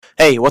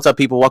Hey, what's up,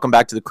 people? Welcome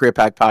back to the Career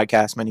Pack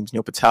Podcast. My name is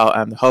Neil Patel.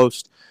 I'm the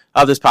host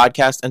of this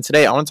podcast, and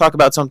today I want to talk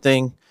about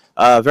something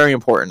very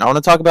important. I want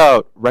to talk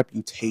about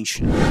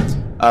reputation.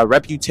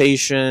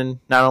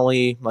 Reputation, not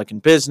only like in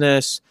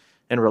business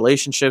and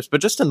relationships,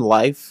 but just in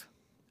life,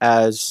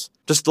 as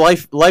just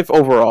life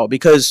overall.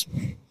 Because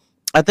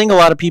I think a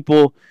lot of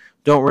people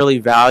don't really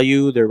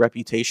value their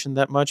reputation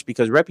that much.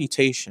 Because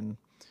reputation,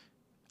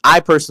 I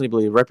personally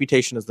believe,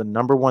 reputation is the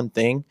number one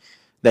thing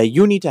that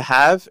you need to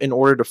have in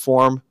order to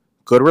form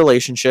good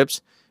relationships,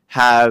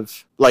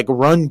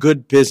 run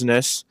good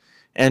business,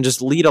 and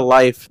just lead a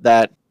life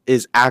that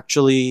is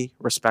actually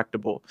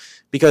respectable.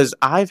 Because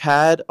I've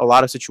had a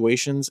lot of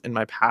situations in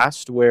my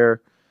past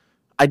where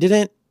I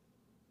didn't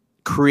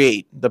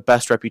create the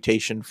best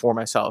reputation for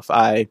myself.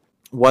 I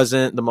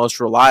wasn't the most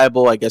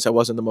reliable. I guess I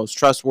wasn't the most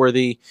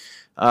trustworthy.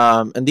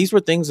 And these are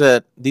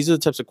the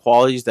types of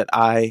qualities that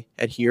I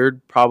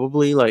adhered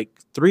probably like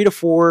 3 to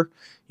 4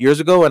 years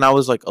ago. And I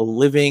was like a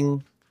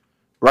living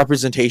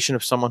representation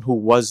of someone who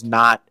was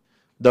not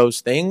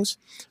those things.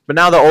 But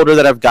now, the older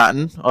that I've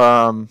gotten,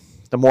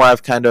 the more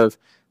I've kind of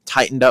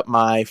tightened up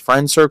my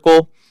friend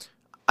circle.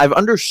 I've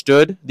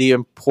understood the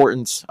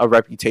importance of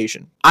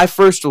reputation. I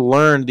first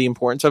learned the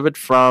importance of it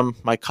from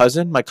my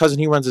cousin. My cousin,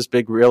 he runs this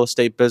big real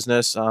estate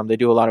business. They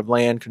do a lot of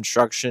land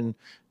construction.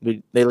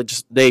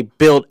 They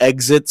build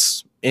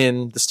exits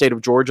in the state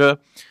of Georgia.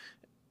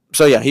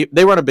 So yeah,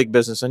 they run a big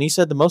business, and he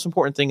said the most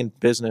important thing in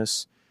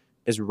business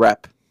is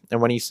rep. And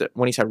when he said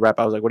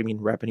rep, I was like, what do you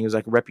mean rep? And he was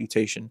like,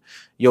 reputation.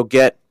 You'll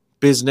get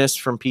business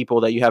from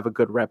people that you have a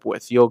good rep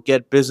with. You'll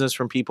get business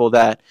from people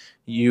that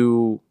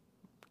you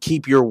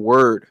keep your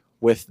word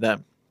with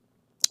them.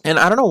 And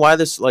I don't know why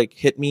this like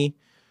hit me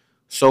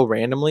so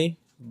randomly,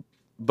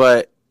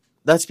 but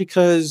that's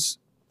because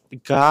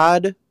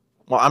God,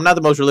 well, I'm not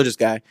the most religious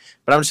guy,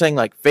 but I'm just saying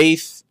like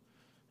faith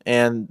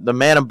and the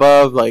man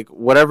above, like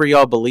whatever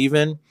y'all believe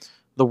in,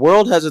 the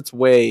world has its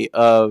way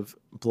of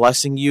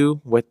blessing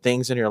you with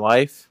things in your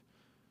life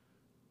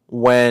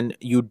when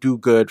you do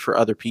good for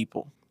other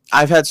people.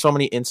 I've had so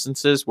many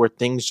instances where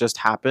things just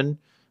happen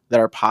that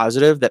are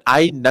positive that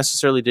I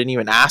necessarily didn't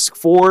even ask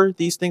for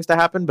these things to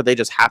happen, but they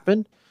just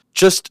happened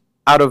just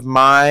out of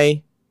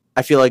my,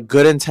 I feel like,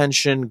 good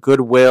intention,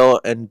 goodwill,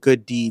 and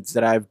good deeds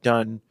that I've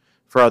done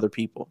for other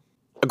people.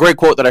 A great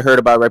quote that I heard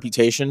about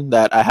reputation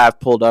that I have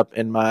pulled up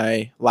in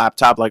my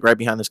laptop, like right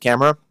behind this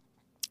camera.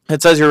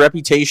 It says, your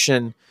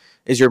reputation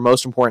is your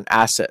most important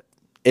asset.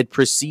 It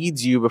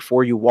precedes you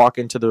before you walk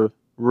into the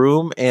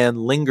room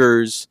and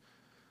lingers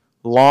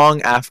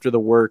long after the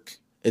work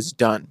is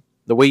done.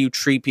 The way you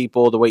treat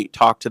people, the way you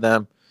talk to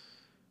them,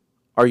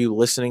 are you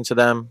listening to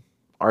them?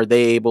 Are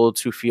they able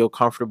to feel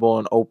comfortable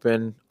and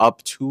open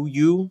up to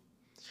you?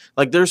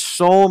 Like, there's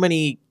so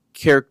many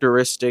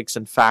characteristics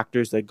and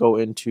factors that go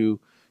into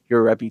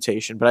your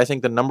reputation. But I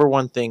think the number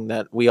one thing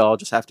that we all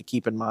just have to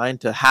keep in mind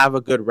to have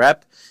a good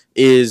rep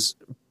is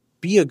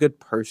be a good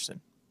person.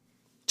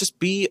 Just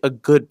be a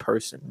good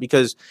person,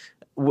 because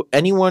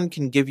anyone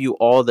can give you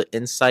all the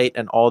insight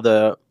and all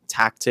the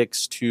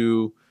tactics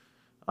to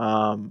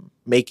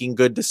making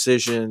good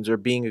decisions, or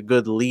being a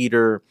good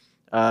leader,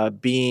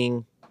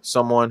 being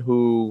someone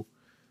who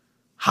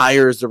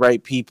hires the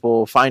right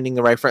people, finding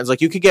the right friends.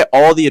 Like, you could get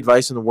all the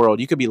advice in the world.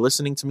 You could be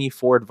listening to me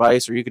for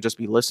advice, or you could just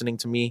be listening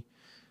to me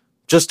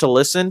just to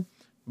listen.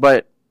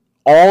 But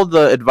all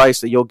the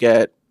advice that you'll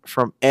get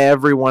from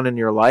everyone in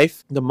your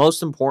life, the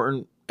most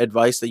important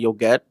advice that you'll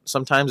get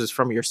sometimes is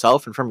from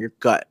yourself and from your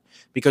gut,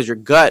 because your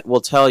gut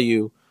will tell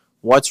you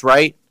what's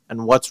right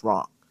and what's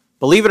wrong.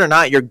 Believe it or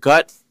not, your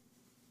gut,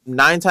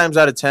 9 times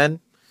out of 10,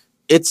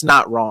 it's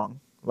not wrong.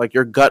 Like,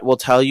 your gut will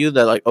tell you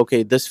that, like,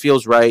 okay, this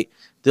feels right,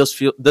 this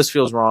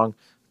feels wrong,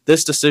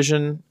 this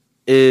decision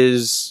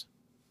is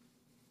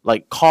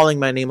like calling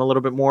my name a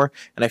little bit more,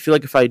 and I feel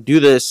like if I do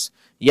this,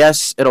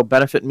 yes, it'll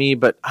benefit me,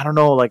 but I don't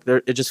know, like,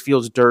 it just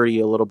feels dirty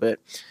a little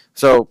bit.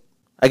 So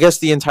I guess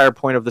the entire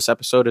point of this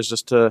episode is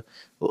just to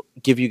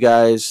give you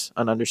guys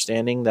an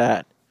understanding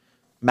that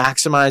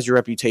maximize your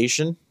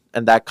reputation,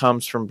 and that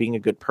comes from being a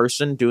good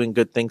person, doing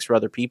good things for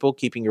other people,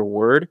 keeping your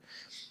word,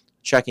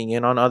 checking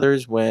in on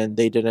others when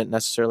they didn't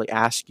necessarily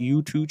ask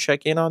you to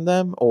check in on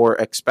them or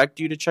expect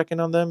you to check in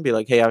on them. Be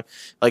like, hey,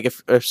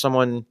 if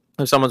someone's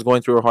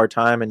going through a hard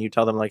time and you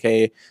tell them like,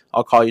 hey,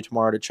 I'll call you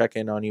tomorrow to check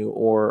in on you,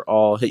 or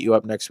I'll hit you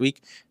up next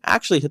week,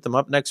 actually hit them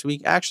up next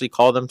week, actually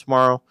call them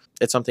tomorrow.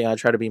 It's something I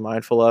try to be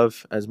mindful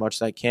of as much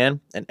as I can.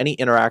 And any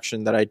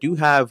interaction that I do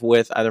have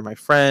with either my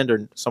friend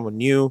or someone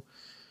new,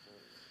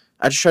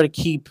 I just try to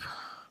keep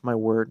my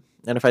word.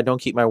 And if I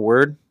don't keep my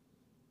word,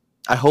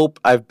 I hope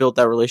I've built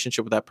that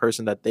relationship with that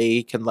person that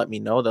they can let me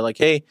know that, like,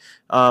 hey,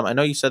 I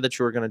know you said that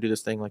you were going to do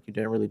this thing, like you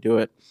didn't really do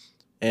it.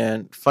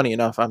 And funny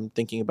enough, I'm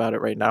thinking about it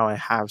right now. I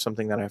have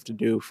something that I have to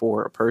do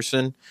for a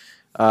person.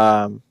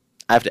 I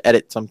have to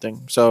edit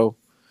something. So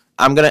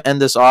I'm going to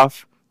end this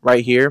off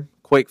right here.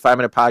 Quick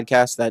 5-minute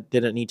podcast that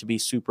didn't need to be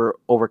super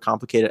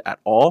overcomplicated at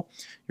all.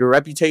 Your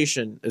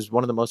reputation is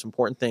one of the most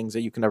important things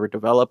that you can ever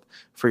develop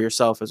for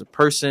yourself as a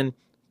person,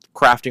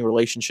 crafting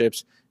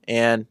relationships,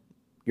 and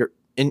your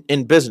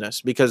in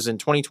business, because in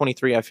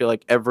 2023, I feel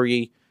like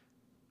every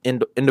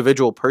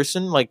individual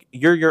person, like,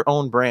 you're your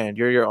own brand,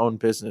 you're your own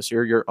business,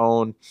 you're your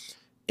own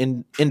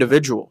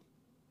individual.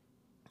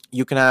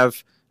 You can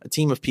have a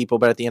team of people,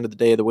 but at the end of the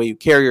day, the way you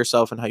carry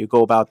yourself and how you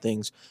go about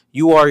things,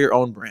 you are your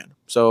own brand.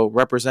 So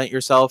represent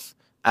yourself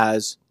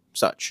as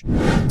such.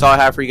 That's all I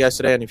have for you guys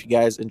today. And if you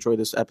guys enjoyed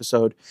this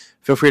episode,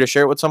 feel free to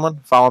share it with someone.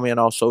 Follow me on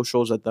all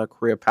socials at the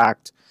Career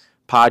Pact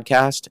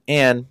Podcast.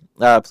 And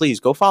please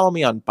go follow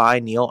me on by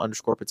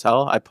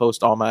Neil_Patel. I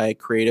post all my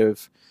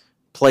creative,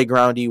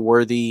 playgroundy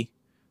worthy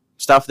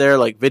stuff there,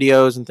 like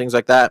videos and things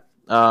like that.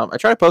 I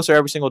try to post there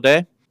every single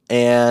day,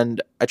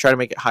 and I try to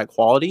make it high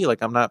quality. Like,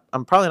 I'm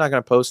probably not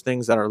going to post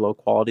things that are low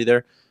quality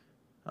there.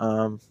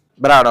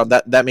 But I don't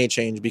know, that may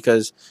change,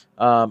 because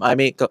I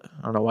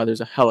don't know why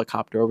there's a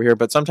helicopter over here,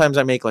 but sometimes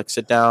I make, like,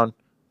 sit down.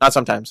 Not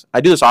sometimes.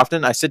 I do this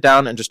often. I sit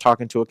down and just talk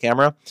into a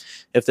camera.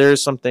 If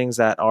there's some things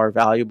that are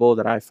valuable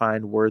that I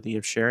find worthy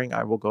of sharing,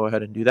 I will go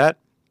ahead and do that.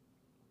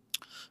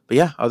 But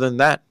yeah, other than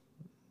that,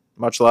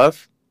 much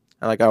love.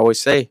 And like I always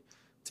say,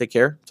 take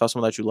care. Tell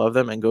someone that you love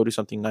them, and go do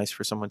something nice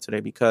for someone today,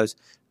 because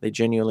they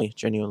genuinely,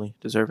 genuinely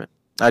deserve it.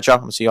 All right, y'all.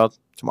 I'm going to see y'all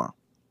tomorrow.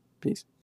 Peace.